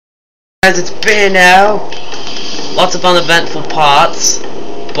Guys, it's Biendeo. Lots of uneventful parts,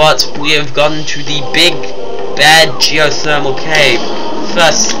 but we have gotten to the big bad geothermal cave.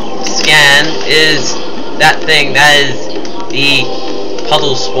 First scan is that thing. That is the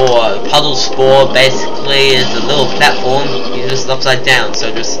puddle spore. Puddle spore basically is a little platform. He's just upside down,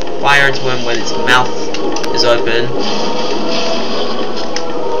 so just fire into him when his mouth is open.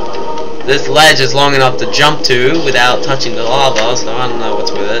 This ledge is long enough to jump to without touching the lava, so I don't know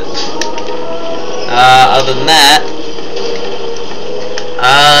what's with it. Other than that,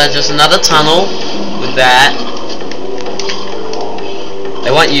 just another tunnel with that.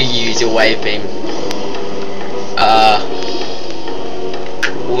 They want you to use your wave beam.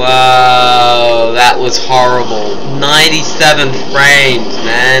 Whoa, that was horrible. 97 frames,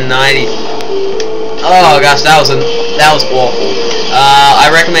 man. 90. Oh gosh, that was awful. I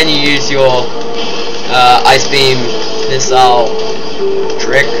recommend you use your ice beam missile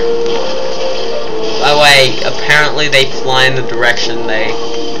trick. By the way, apparently they fly in the direction they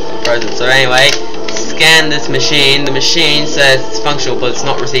are present. So anyway, scan this machine. The machine says it's functional, but it's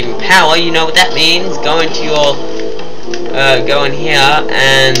not receiving power. You know what that means? Go into your, go in here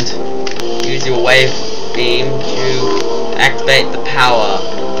and use your wave beam to activate the power.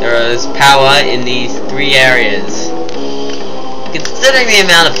 There is power in these 3 areas. Considering the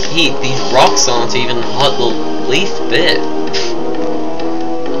amount of heat, these rocks aren't even hot the least bit.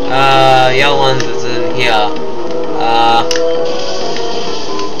 The other ones is in here.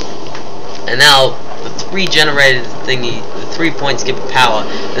 And now the 3 generated thingy, the 3 point skip of power.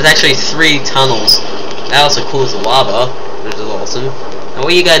 There's actually 3 tunnels. That also cools the lava, which is awesome. And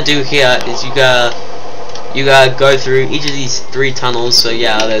what you gotta do here is you gotta go through each of these 3 tunnels. So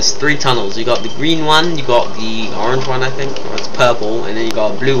yeah, there's 3 tunnels. You got the green one, you got the orange one, I think, or it's purple, and then you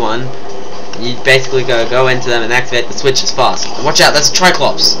got a blue one. You basically go into them and activate the switches fast. Watch out, that's a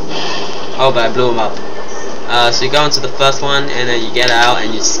Triclops. Oh, but I blew him up. So you go into the first one, and then you get out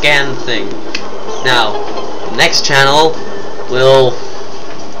and you scan the thing. Now, the next channel will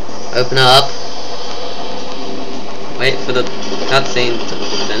open up. Wait for the cutscene to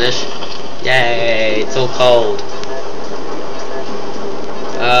finish. Yay, it's all cold.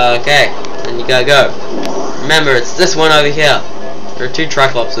 Okay, then you gotta go. Remember, it's this one over here. There are 2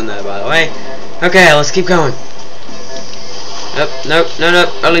 Triclops in there, by the way. Okay, let's keep going. Nope, no,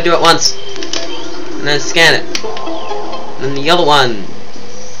 only do it once. And then scan it. And then the other one.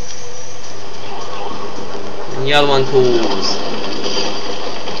 And the other one cools.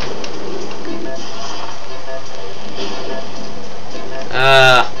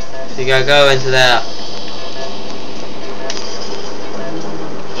 So you gotta go into there.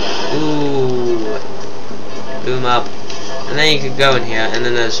 Ooh. Boom up. And then you could go in here, and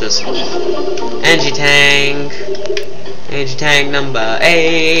then there's just energy tank number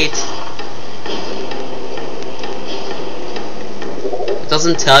 8. It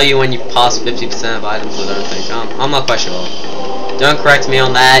doesn't tell you when you pass 50% of items, I don't think. I'm not quite sure. Don't correct me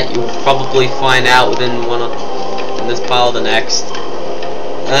on that. You'll probably find out within in this pile or the next.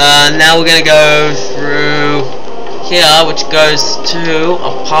 Now we're gonna go through here, which goes to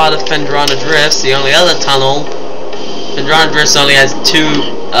a part of Fendrana Drifts, the only other tunnel. Fendrana Drifts only has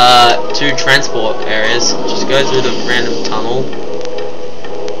 2 transport areas. Just go through the random tunnel.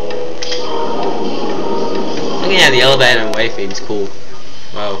 Looking at the elevator and wave beam is cool.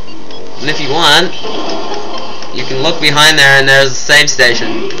 Wow. And if you want, you can look behind there, and there's a save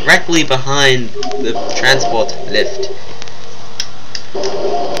station directly behind the transport lift.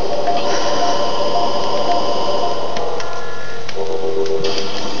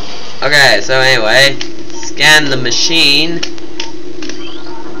 Okay, so anyway, scan the machine,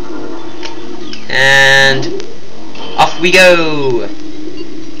 and off we go.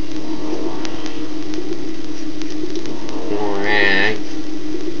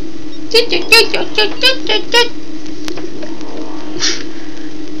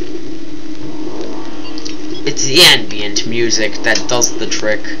 It's the ambient music that does the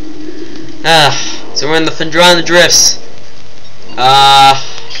trick. So we're in the Fendrana Drifts.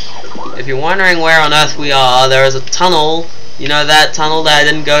 If you're wondering where on earth we are, there is a tunnel. You know that tunnel that I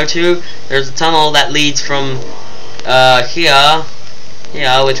didn't go to? There's a tunnel that leads from here,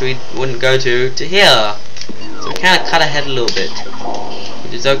 which we wouldn't go to here. So we kind of cut ahead a little bit,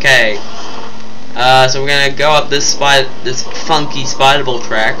 which is okay. So we're gonna go up this funky spiderable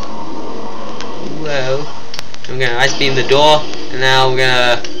track. Whoa! I'm gonna ice beam the door, and now we're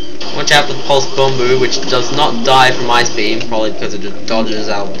gonna watch out for the pulse bamboo, which does not die from ice beam, probably because it just dodges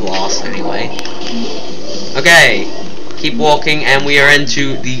our blast anyway. Okay, Keep walking, and we are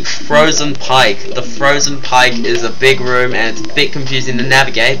into the Frozen Pike. The Frozen Pike is a big room, and it's a bit confusing to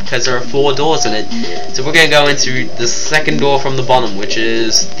navigate because there are 4 doors in it. So we're going to go into the second door from the bottom, which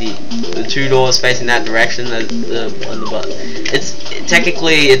is the 2 doors facing that direction.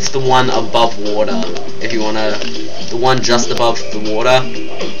 Technically it's the one above water. If you wanna, the one just above the water.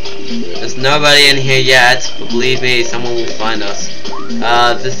 There's nobody in here yet, but believe me, someone will find us.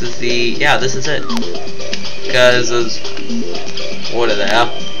 This is it. Because there's water there, and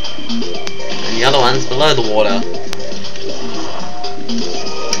the other one's below the water.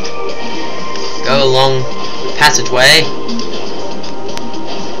 Go along the passageway.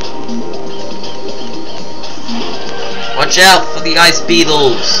 Watch out for the ice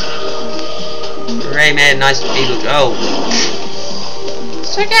beetles. Hooray, man, nice beetles. Oh.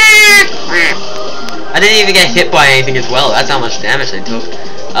 I didn't even get hit by anything as well. That's how much damage they took.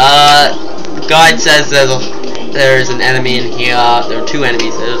 The guide says there's an enemy in here. There are 2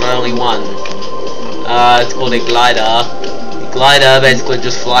 enemies. There's only one. It's called a glider. The glider basically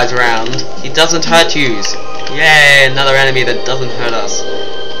just flies around. He doesn't hurt you. Yay, another enemy that doesn't hurt us.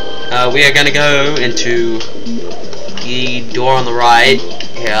 We are gonna go into the door on the right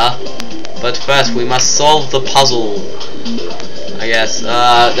here. But first we must solve the puzzle. I guess.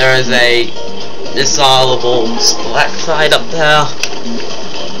 There is a dissolvable stalactite up there.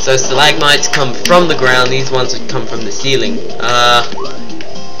 So stalagmites come from the ground, these ones come from the ceiling.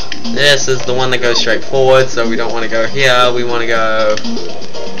 This is the one that goes straight forward, so we don't want to go here, we want to go...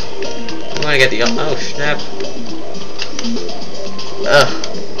 We want to get the... Oh, snap. Ugh.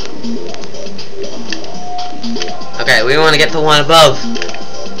 Okay, we want to get the one above.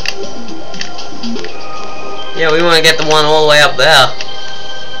 Yeah, we want to get the one all the way up there.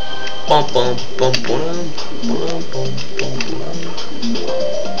 Bum, bum, bum, bum, bum, bum, bum, bum.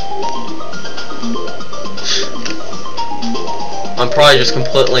 I'm probably just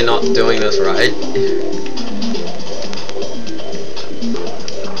completely not doing this right.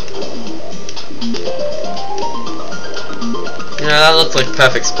 You know, that looks like a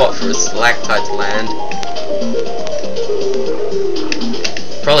perfect spot for a stalactite to land.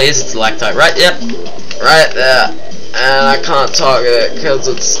 Probably is a stalactite, right? Yep. Right there. And I can't target it because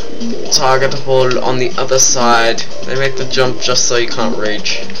it's targetable on the other side. They make the jump just so you can't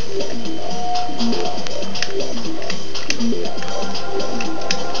reach.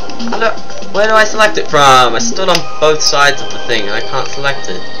 Oh, look, where do I select it from? I stood on both sides of the thing and I can't select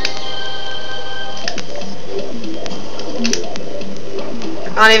it. I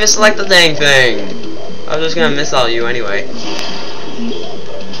can't even select the dang thing. I was just gonna missile you anyway.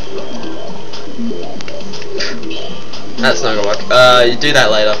 That's not gonna work. You do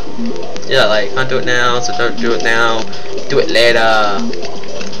that later. Do that later. You can't do it now, so don't do it now. Do it later.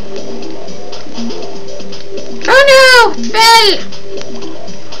 Oh no! Fell!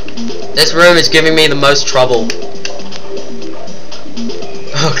 This room is giving me the most trouble.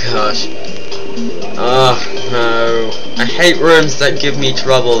 Oh gosh. Oh no. I hate rooms that give me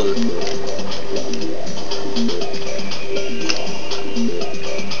trouble.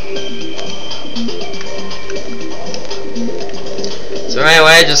 So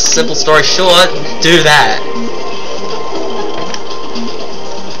anyway, just simple story short, do that.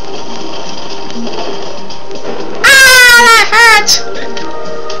 Ah, that hurt!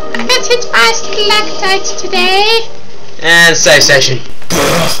 I got hit by stalactites today. And save station.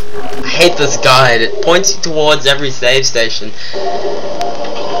 I hate this guide. It points you towards every save station.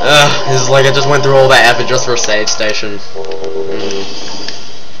 This is like I just went through all that effort just for a save station.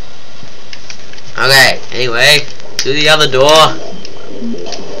 Okay, anyway, to the other door.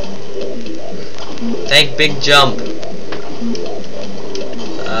 Take big jump.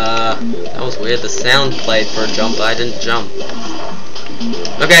 That was weird. The sound played for a jump, but I didn't jump.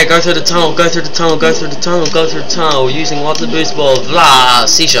 Okay, go through the tunnel, go through the tunnel, go through the tunnel, go through the tunnel, using lots of boost balls. Blah,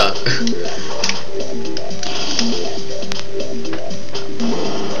 seashell.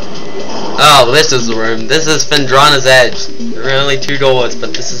 Oh, this is the room. This is Fendrana's Edge. There are only 2 doors,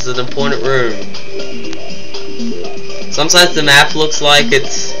 but this is an important room. Sometimes the map looks like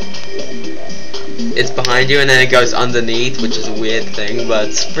it's behind you and then it goes underneath, which is a weird thing, but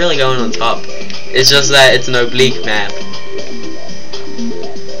it's really going on top. It's just that it's an oblique map.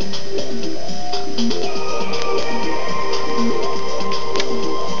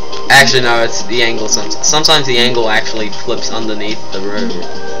 Actually no, it's the angle. Sometimes the angle actually flips underneath the room.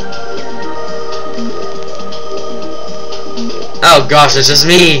 Oh gosh, it's just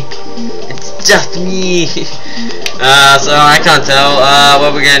me! It's just me! So I can't tell.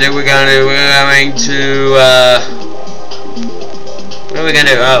 What we're gonna do? What are we gonna do? Oh, we're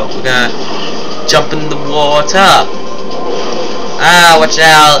gonna jump in the water. Ah, watch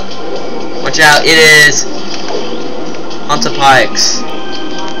out! Watch out! It is Hunter Pikes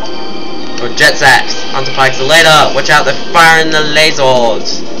or Jet Zaps. Hunter Pikes are later. Watch out! They're firing the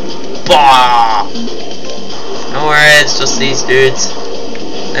lasers. Bah! Don't worry, it's just these dudes.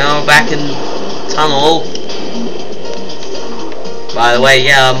 Now we're back in tunnel. By the way,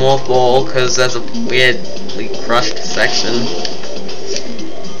 yeah, morph ball, because there's a weirdly crushed section.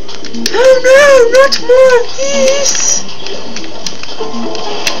 Oh no, not more of these!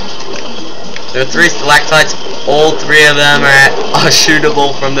 There are 3 stalactites, all 3 of them are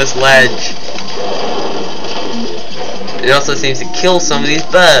shootable from this ledge. It also seems to kill some of these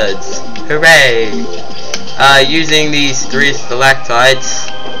birds. Hooray! Using these 3 stalactites.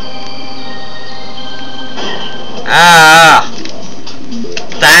 Ah!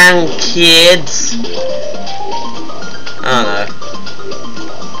 Damn kids! Oh no.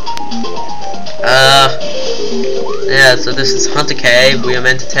 Yeah, so this is Hunter Cave. We are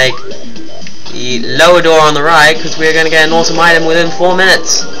meant to take the lower door on the right because we are going to get an awesome item within 4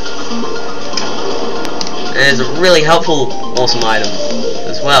 minutes. And it's a really helpful awesome item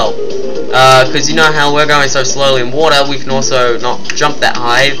as well. Because you know how we're going so slowly in water, we can also not jump that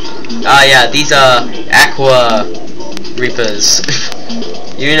high. Yeah, these are aqua reapers.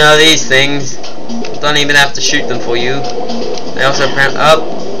 You know these things. Don't even have to shoot them for you. They also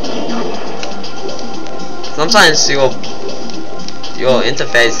sometimes your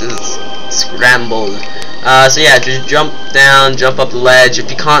interface is scrambled. So yeah, just jump down, jump up the ledge. If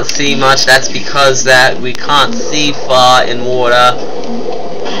you can't see much, that's because that we can't see far in water.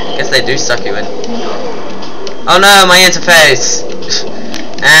 I guess they do suck you in. Oh no, my interface!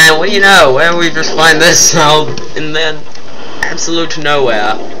 And what do you know? Where we just find this out in the absolute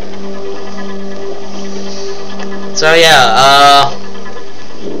nowhere. So yeah,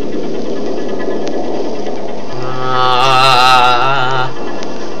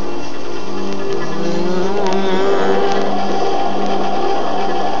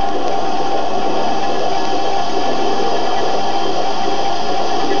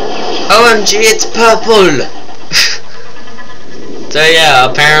 OMG, it's purple! So yeah,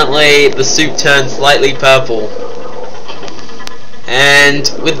 apparently the suit turned slightly purple. And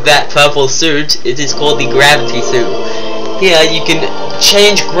with that purple suit, it is called the gravity suit. Here you can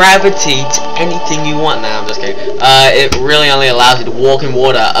change gravity to anything you want. Now I'm just kidding. It really only allows you to walk in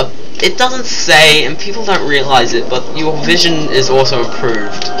water. It doesn't say, and people don't realize it, but your vision is also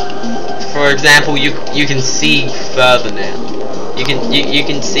improved. For example, you can see further now. You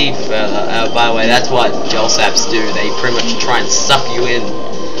can see further. By the way, that's what gel saps do. They pretty much try and suck you in.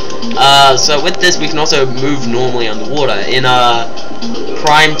 So with this, we can also move normally underwater. In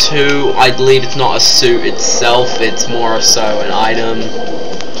Prime 2, I believe it's not a suit itself, it's more so an item.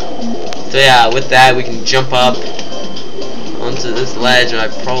 So yeah, with that, we can jump up onto this ledge, and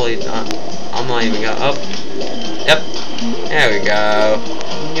I'm not even going up. Yep, there we go.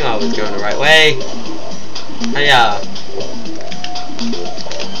 I knew I was going the right way. Oh yeah.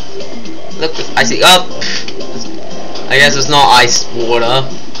 Look, I see up. I guess it's not ice water.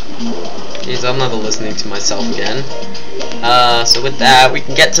 Jeez, I'm never listening to myself again. So with that, we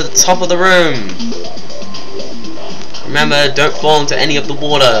can get to the top of the room. Remember, don't fall into any of the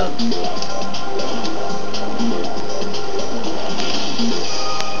water.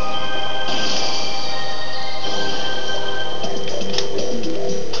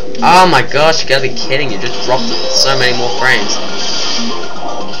 Oh my gosh, you gotta be kidding, you just dropped so many more frames.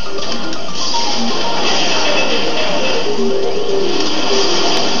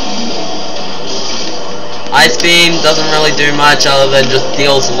 Ice Beam doesn't really do much other than just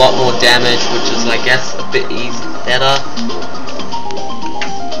deals a lot more damage, which is, I guess, a bit better.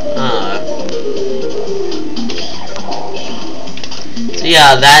 So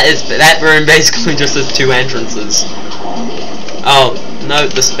yeah, that room basically just has 2 entrances. Oh,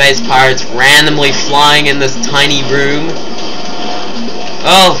 note the space pirates randomly flying in this tiny room.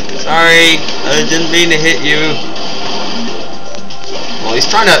 Oh, sorry, I didn't mean to hit you. Well, he's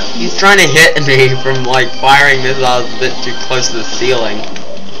trying to hit me from like firing missiles a bit too close to the ceiling.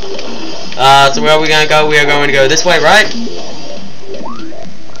 So where are we gonna go? We are going to go this way, right?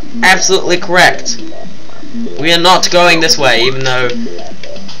 Absolutely correct. We are not going this way, even though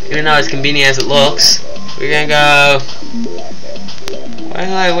as convenient as it looks. We're gonna go.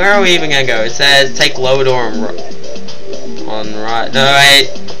 Where are we even gonna go? It says take lower door on right. No, wait.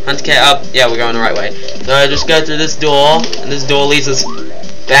 Hunter K up. Yeah, we're going the right way. So just go through this door, and this door leads us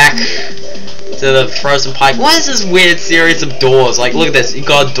back to the frozen pike. What is this weird series of doors? Like, look at this. You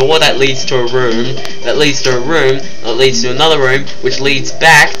got a door that leads to a room, that leads to a room, that leads to another room, which leads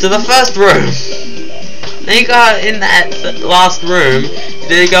back to the first room. Then you go in that last room.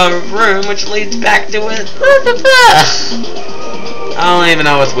 Then you go to a room which leads back to it. I don't even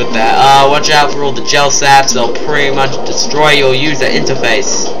know what's with that. Watch out for all the gel saps. They'll pretty much destroy your user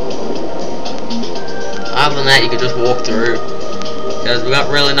interface. Other than that, you can just walk through. Because we got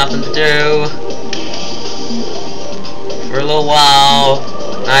really nothing to do. For a little while.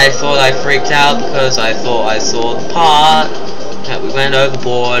 I thought I freaked out because I thought I saw the part that we went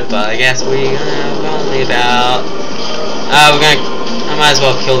overboard, but I guess we only about. I might as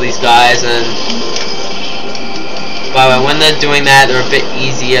well kill these guys. And by the way, when they're doing that, they're a bit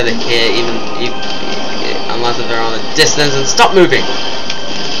easier to hit, unless they're on a distance. And stop moving.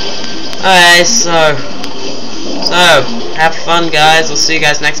 Okay, so have fun, guys. We'll see you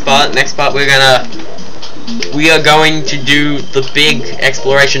guys next part. Next part, we are going to do the big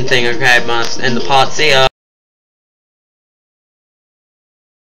exploration thing. Okay, I must end the part. See ya.